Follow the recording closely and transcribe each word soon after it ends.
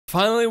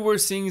Finally, we're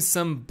seeing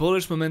some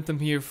bullish momentum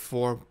here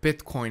for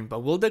Bitcoin, but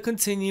will that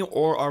continue,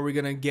 or are we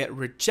gonna get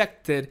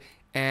rejected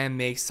and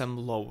make some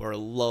lower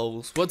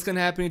lows? What's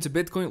gonna happen to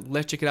Bitcoin?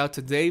 Let's check it out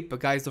today.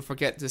 But guys, don't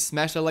forget to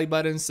smash that like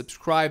button,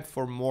 subscribe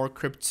for more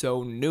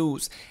crypto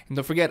news, and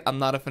don't forget, I'm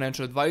not a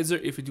financial advisor.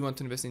 If you do want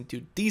to invest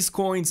into these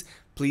coins,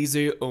 please do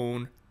your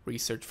own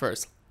research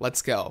first.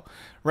 Let's go.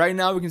 Right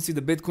now, we can see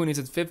the Bitcoin is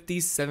at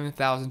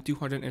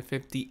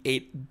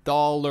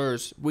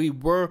 $57,258. We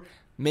were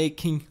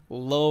making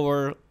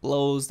lower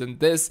lows than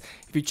this.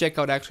 If you check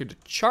out actually the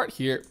chart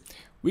here,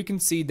 we can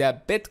see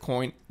that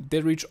Bitcoin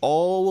did reach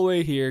all the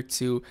way here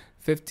to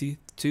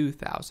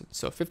 52,000.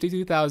 So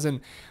 52,000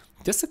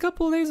 just a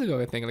couple of days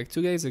ago, I think, like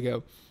 2 days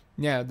ago.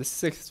 Yeah, the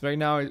 6th right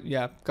now,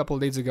 yeah, a couple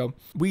of days ago.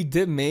 We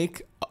did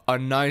make a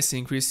nice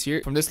increase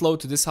here from this low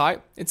to this high.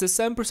 It's a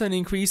 7%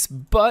 increase,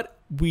 but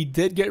we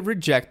did get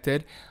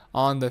rejected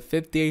on the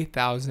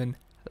 58,000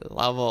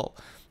 level.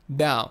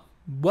 Now,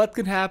 what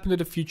could happen to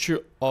the future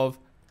of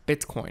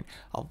Bitcoin?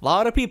 A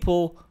lot of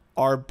people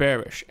are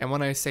bearish, and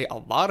when I say a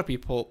lot of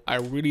people, I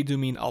really do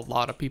mean a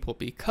lot of people,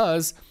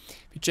 because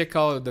if you check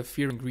out the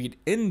fear and greed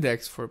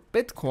index for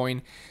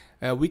Bitcoin,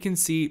 we can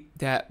see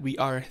that we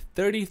are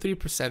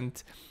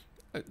 33%,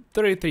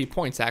 33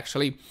 points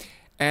actually,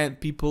 and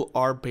people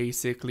are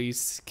basically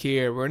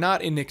scared. We're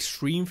not in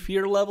extreme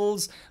fear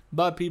levels,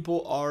 but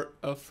people are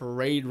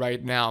afraid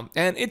right now,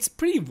 and it's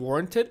pretty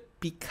warranted.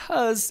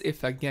 Because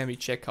if again we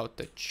check out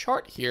the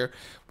chart here,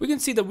 we can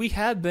see that we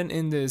have been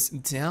in this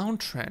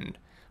downtrend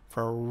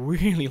for a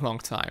really long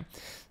time.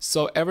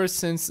 So ever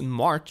since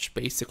March,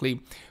 basically,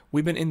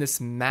 we've been in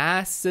this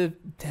massive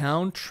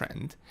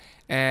downtrend,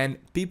 and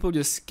people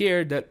just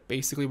scared that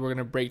basically we're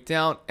gonna break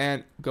down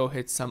and go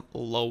hit some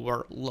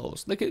lower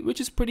lows,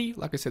 which is pretty,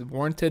 like I said,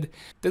 warranted.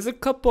 There's a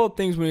couple of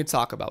things we need to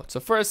talk about.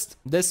 So first,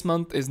 this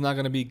month is not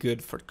gonna be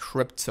good for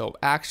crypto.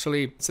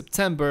 Actually,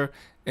 September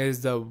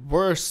is the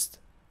worst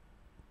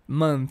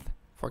month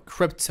for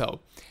crypto,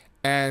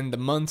 and the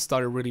month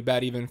started really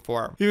bad even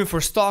for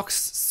stocks.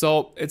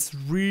 So it's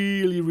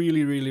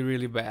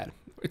really bad.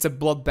 It's a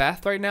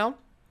bloodbath right now.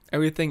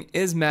 Everything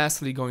is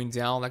massively going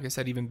down. Like I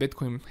said, even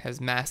Bitcoin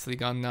has massively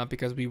gone down,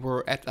 because we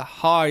were at a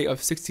high of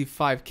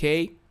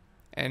 65k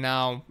and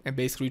now and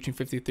basically reaching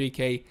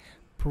 53k.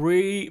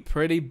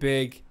 Pretty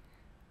big,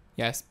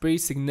 yes, pretty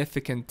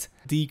significant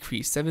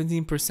decrease.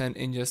 17%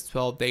 in just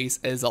 12 days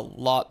is a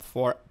lot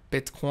for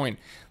Bitcoin,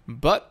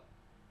 but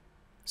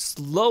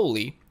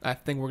slowly, I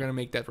think we're going to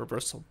make that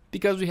reversal,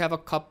 because we have a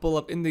couple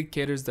of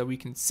indicators that we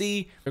can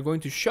see are going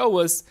to show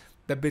us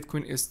that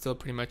Bitcoin is still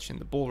pretty much in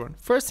the bull run.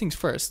 First things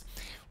first,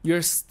 we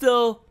are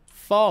still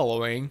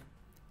following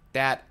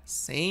that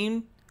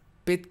same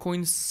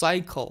Bitcoin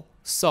cycle.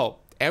 So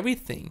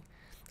everything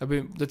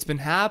that's been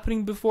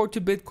happening before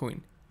to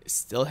Bitcoin is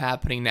still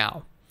happening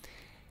now.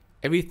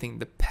 Everything,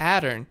 the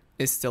pattern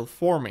is still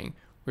forming.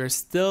 We're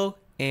still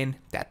in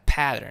that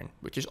pattern,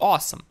 which is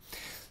awesome.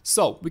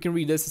 So we can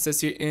read this. It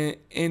says here,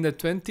 in the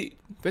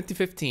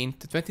 2015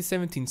 to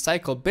 2017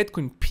 cycle,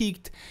 Bitcoin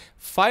peaked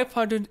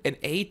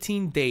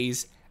 518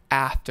 days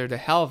after the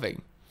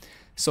halving.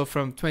 So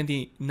from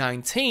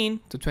 2019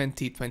 to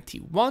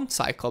 2021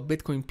 cycle,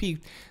 Bitcoin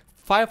peaked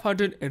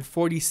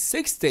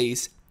 546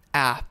 days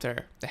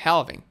after the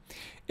halving.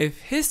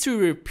 If history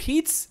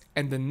repeats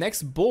and the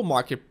next bull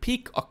market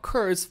peak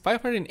occurs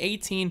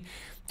 518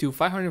 to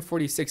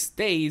 546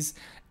 days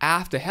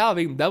after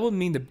halving, that would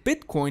mean the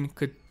Bitcoin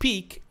could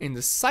peak in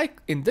this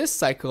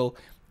cycle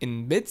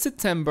in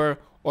mid-September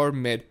or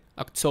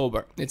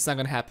mid-October. It's not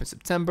going to happen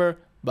September,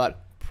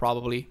 but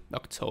probably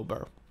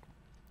October.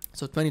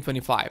 So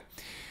 2025.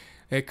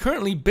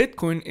 Currently,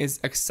 Bitcoin is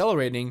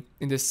accelerating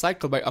in this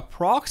cycle by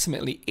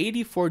approximately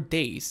 84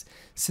 days,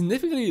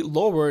 significantly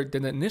lower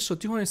than the initial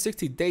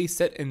 260 days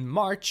set in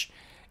mid-March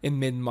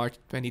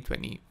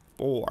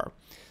 2024.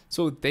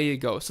 So there you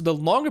go. So the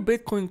longer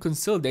Bitcoin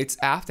consolidates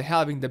after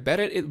halving, the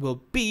better it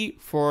will be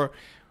for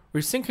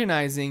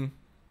resynchronizing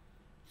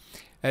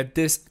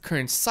this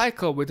current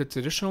cycle with the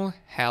traditional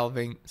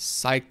halving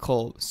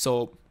cycle.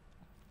 So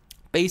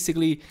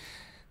basically,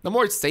 the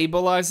more it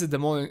stabilizes, the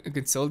more it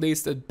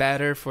consolidates, the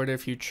better for the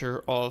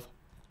future of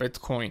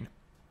Bitcoin.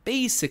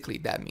 Basically,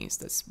 that means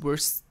that we're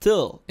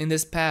still in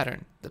this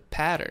pattern. The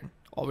pattern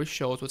always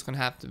shows what's going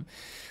to happen.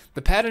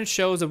 The pattern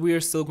shows that we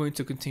are still going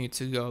to continue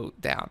to go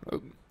down.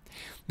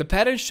 The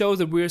pattern shows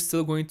that we're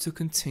still going to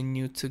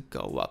continue to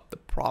go up. The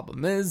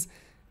problem is,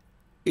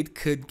 it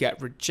could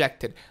get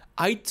rejected.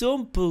 I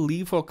don't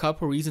believe, for a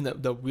couple of reasons,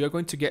 that we are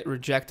going to get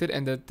rejected,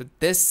 and that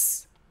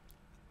this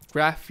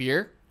graph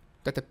here,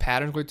 that the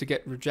pattern is going to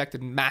get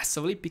rejected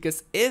massively.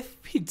 Because if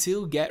we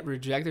do get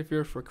rejected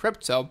here for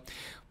crypto,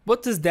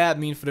 what does that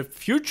mean for the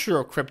future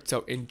of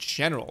crypto in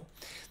general?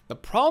 The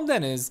problem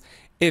then is,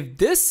 if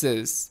this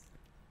is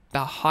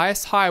the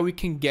highest high we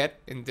can get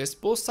in this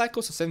bull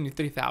cycle, so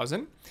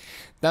 73,000,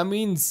 that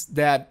means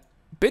that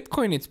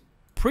Bitcoin is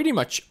pretty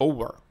much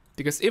over.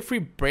 Because if we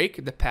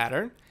break the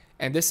pattern,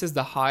 and this is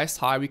the highest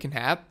high we can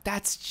have,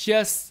 that's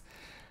just,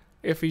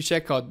 if we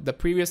check out the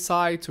previous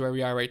high to where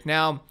we are right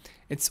now,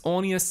 it's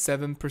only a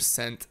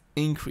 7%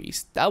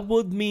 increase. That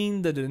would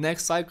mean that the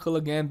next cycle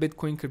again,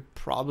 Bitcoin could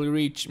probably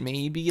reach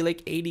maybe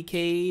like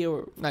 80K,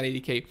 or not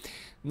 80K,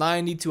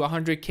 90 to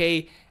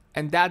 100K.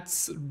 And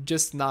that's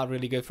just not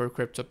really good for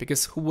crypto,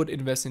 because who would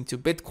invest into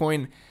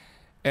Bitcoin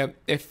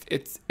if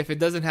it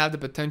doesn't have the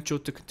potential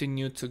to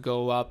continue to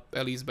go up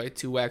at least by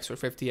 2x or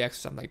 50x or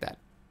something like that?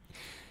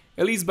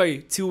 At least by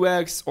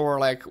 2x, or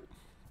like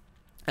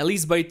at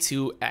least by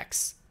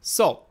 2x.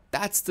 So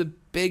that's the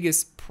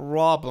biggest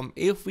problem.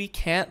 If we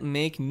can't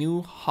make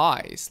new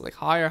highs, like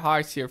higher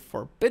highs here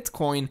for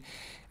Bitcoin,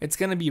 it's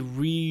gonna be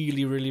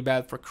really, really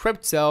bad for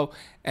crypto.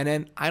 And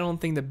then I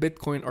don't think that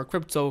Bitcoin or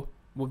crypto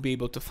will be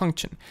able to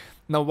function.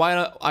 Now,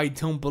 why I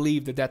don't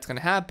believe that that's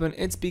gonna happen,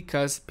 it's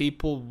because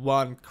people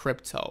want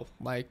crypto.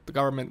 Like the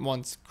government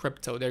wants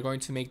crypto. They're going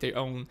to make their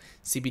own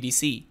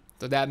CBDC.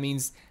 So that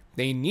means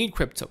they need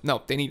crypto.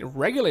 No, they need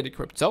regulated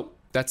crypto.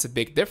 That's a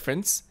big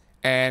difference.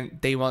 And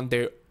they want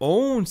their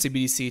own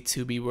CBDC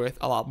to be worth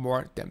a lot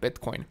more than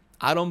Bitcoin.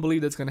 I don't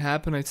believe that's gonna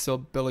happen. I still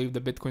believe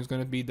that Bitcoin is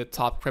gonna be the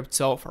top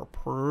crypto for a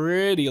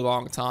pretty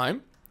long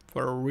time,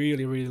 for a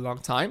really, really long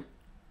time.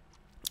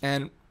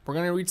 And we're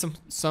gonna reach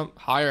some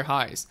higher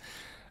highs.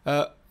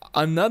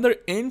 Another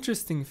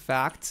interesting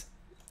fact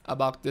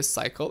about this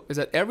cycle is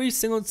that every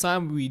single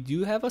time we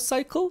do have a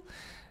cycle,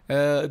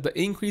 the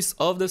increase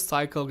of the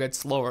cycle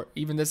gets lower.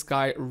 Even this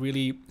guy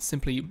really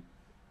simply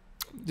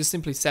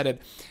said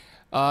it.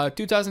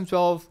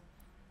 2012,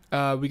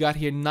 we got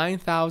here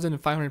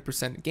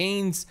 9,500%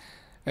 gains.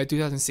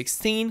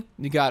 2016,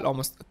 we got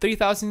almost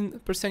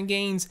 3,000%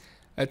 gains.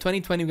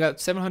 2020, we got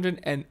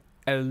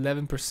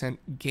 711%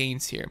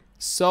 gains here.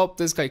 So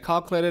this guy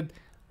calculated,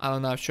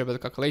 I'm not sure about the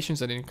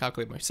calculations, I didn't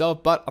calculate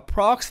myself, but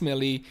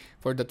approximately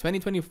for the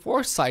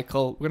 2024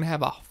 cycle, we're gonna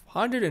have a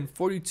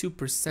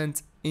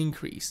 142%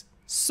 increase.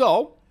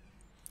 So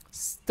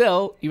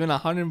still, even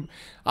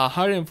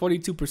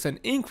 142%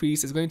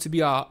 increase is going to be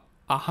a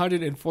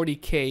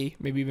 140K,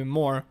 maybe even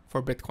more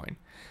for Bitcoin.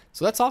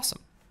 So that's awesome.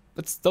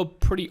 That's still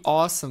pretty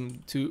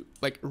awesome to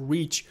like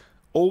reach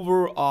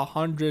over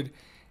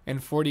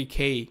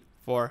 140K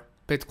for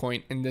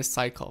Bitcoin in this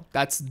cycle.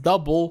 That's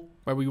double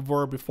where we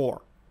were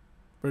before.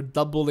 We're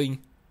doubling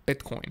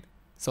Bitcoin.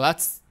 So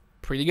that's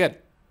pretty good.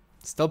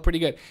 Still pretty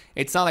good.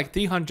 It's not like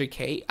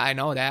 300K, I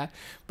know that,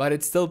 but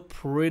it's still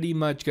pretty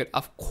much good.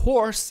 Of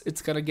course,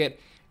 it's gonna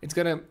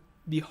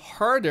be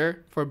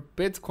harder for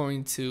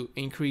Bitcoin to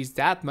increase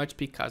that much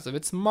because of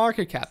its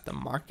market cap. The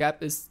market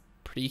cap is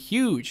pretty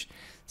huge.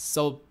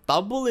 So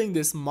doubling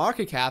this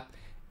market cap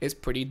is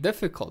pretty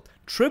difficult.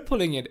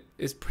 Tripling it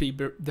is pretty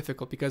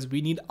difficult because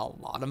we need a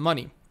lot of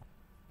money.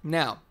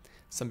 Now,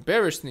 some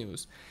bearish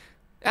news.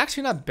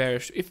 Actually, not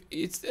bearish.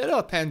 It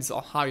all depends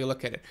on how you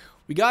look at it.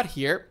 We got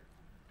here,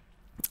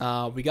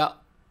 we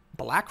got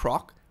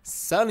BlackRock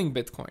selling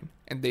Bitcoin,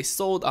 and they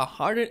sold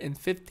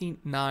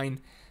 159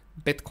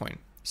 Bitcoin.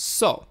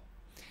 So,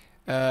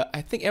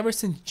 I think ever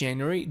since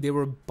January, they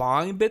were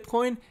buying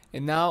Bitcoin,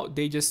 and now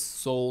they just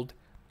sold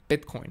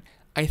Bitcoin.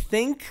 I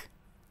think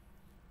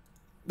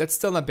that's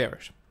still not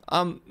bearish.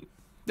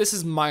 This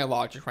is my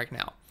logic right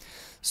now.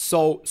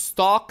 So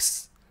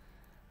stocks,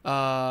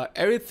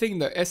 everything,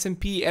 the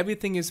S&P,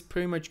 everything is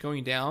pretty much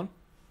going down.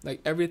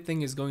 Like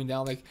everything is going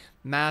down. Like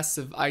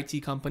massive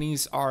IT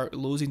companies are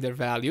losing their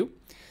value.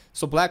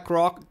 So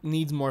BlackRock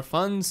needs more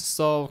funds.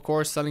 So of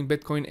course, selling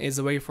Bitcoin is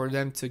a way for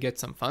them to get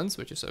some funds,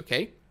 which is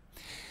okay.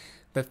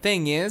 The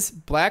thing is,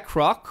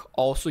 BlackRock,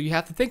 also you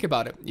have to think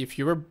about it. If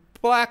you're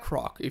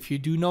BlackRock, if you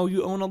do know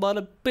you own a lot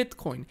of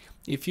Bitcoin,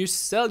 if you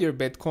sell your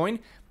Bitcoin,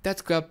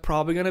 that's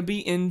probably going to be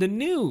in the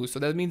news. So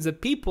that means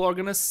that people are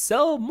going to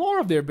sell more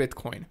of their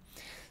Bitcoin.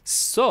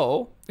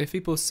 So if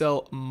people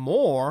sell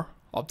more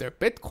of their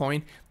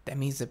Bitcoin, that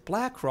means that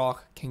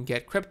BlackRock can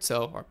get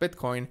crypto or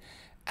Bitcoin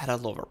at a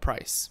lower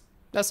price.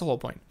 That's the whole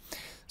point.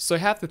 So you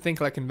have to think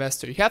like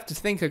investor. You have to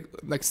think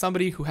like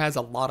somebody who has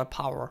a lot of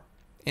power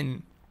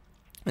in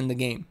the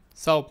game.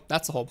 So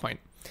that's the whole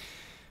point.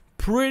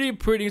 Pretty.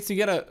 So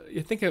you have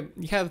to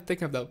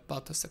think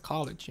about the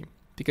psychology,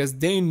 because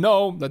they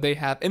know that they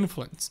have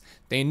influence.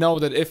 They know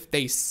that if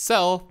they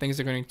sell,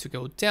 things are going to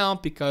go down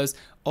because,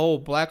 oh,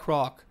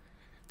 BlackRock,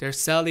 they're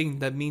selling.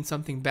 That means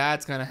something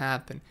bad's gonna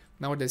happen.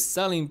 Now they're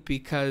selling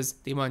because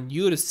they want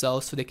you to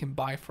sell so they can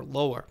buy for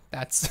lower.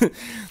 That's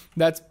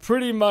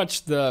pretty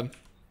much the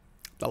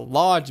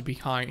logic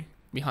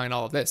behind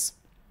all of this.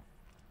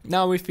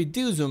 Now, if we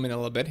do zoom in a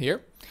little bit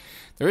here,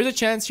 there is a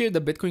chance here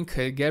that Bitcoin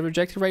could get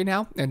rejected right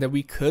now and that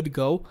we could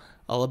go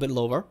a little bit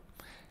lower.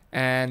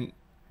 And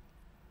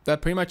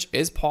that pretty much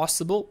is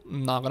possible.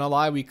 I'm not gonna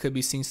lie, we could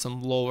be seeing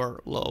some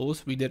lower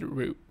lows. We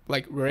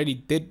already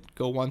did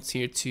go once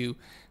here to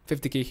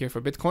 50K here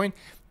for Bitcoin.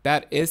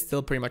 That is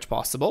still pretty much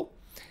possible.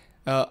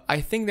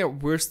 I think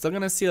that we're still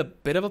gonna see a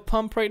bit of a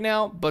pump right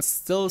now, but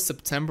still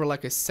September,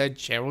 like I said,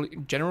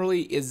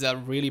 generally is a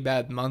really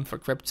bad month for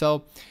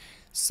crypto.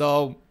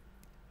 So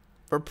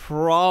we're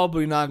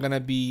probably not gonna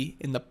be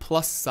in the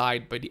plus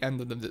side by the end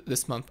of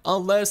this month,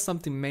 unless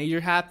something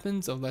major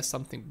happens, unless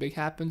something big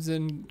happens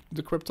in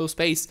the crypto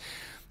space.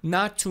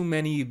 not too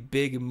many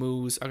big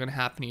moves are gonna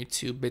happen here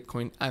to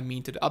Bitcoin. I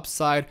mean, to the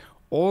upside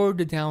or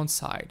the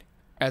downside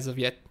as of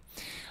yet.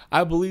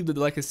 I believe that,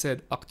 like I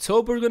said,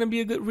 October is gonna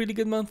be a really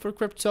good month for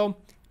crypto.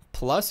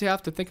 Plus, you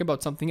have to think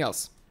about something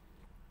else.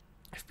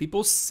 If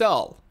people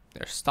sell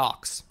their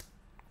stocks,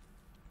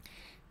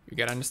 you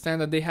gotta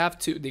understand that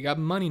they got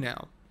money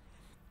now.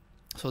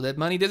 So that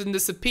money doesn't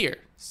disappear.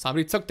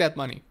 Somebody took that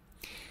money.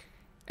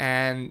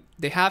 And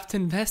they have to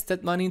invest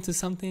that money into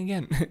something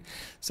again.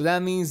 So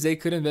that means they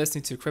could invest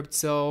into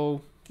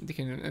crypto, they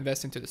can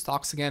invest into the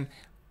stocks again,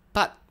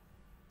 but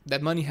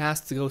that money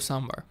has to go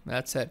somewhere.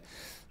 That's it.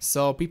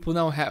 So people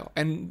now have,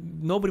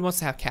 and nobody wants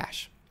to have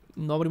cash.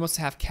 Nobody wants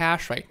to have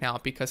cash right now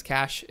because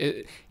cash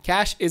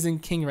isn't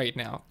king right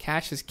now.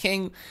 Cash is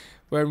king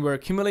when we're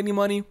accumulating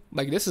money.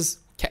 Like this is,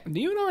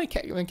 do you know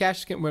when cash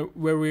is king, where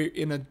we're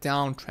in a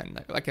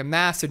downtrend, like a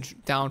massive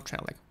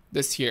downtrend, like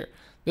this year,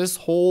 this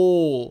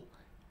whole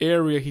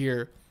area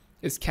here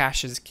is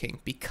cash is king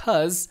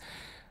because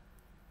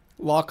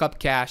lock up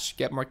cash,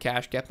 get more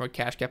cash, get more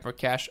cash, get more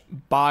cash,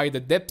 buy the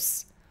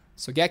dips.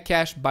 So get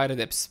cash, buy the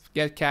dips,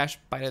 get cash,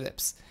 buy the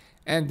dips,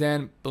 and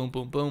then boom,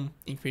 boom, boom,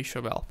 increase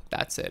your wealth.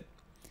 That's it.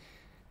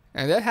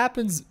 And that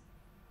happens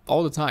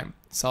all the time.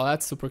 So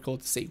that's super cool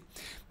to see.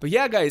 But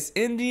yeah, guys,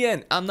 in the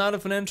end, I'm not a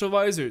financial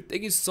advisor.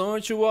 Thank you so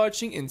much for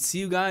watching and see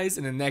you guys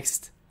in the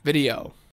next video.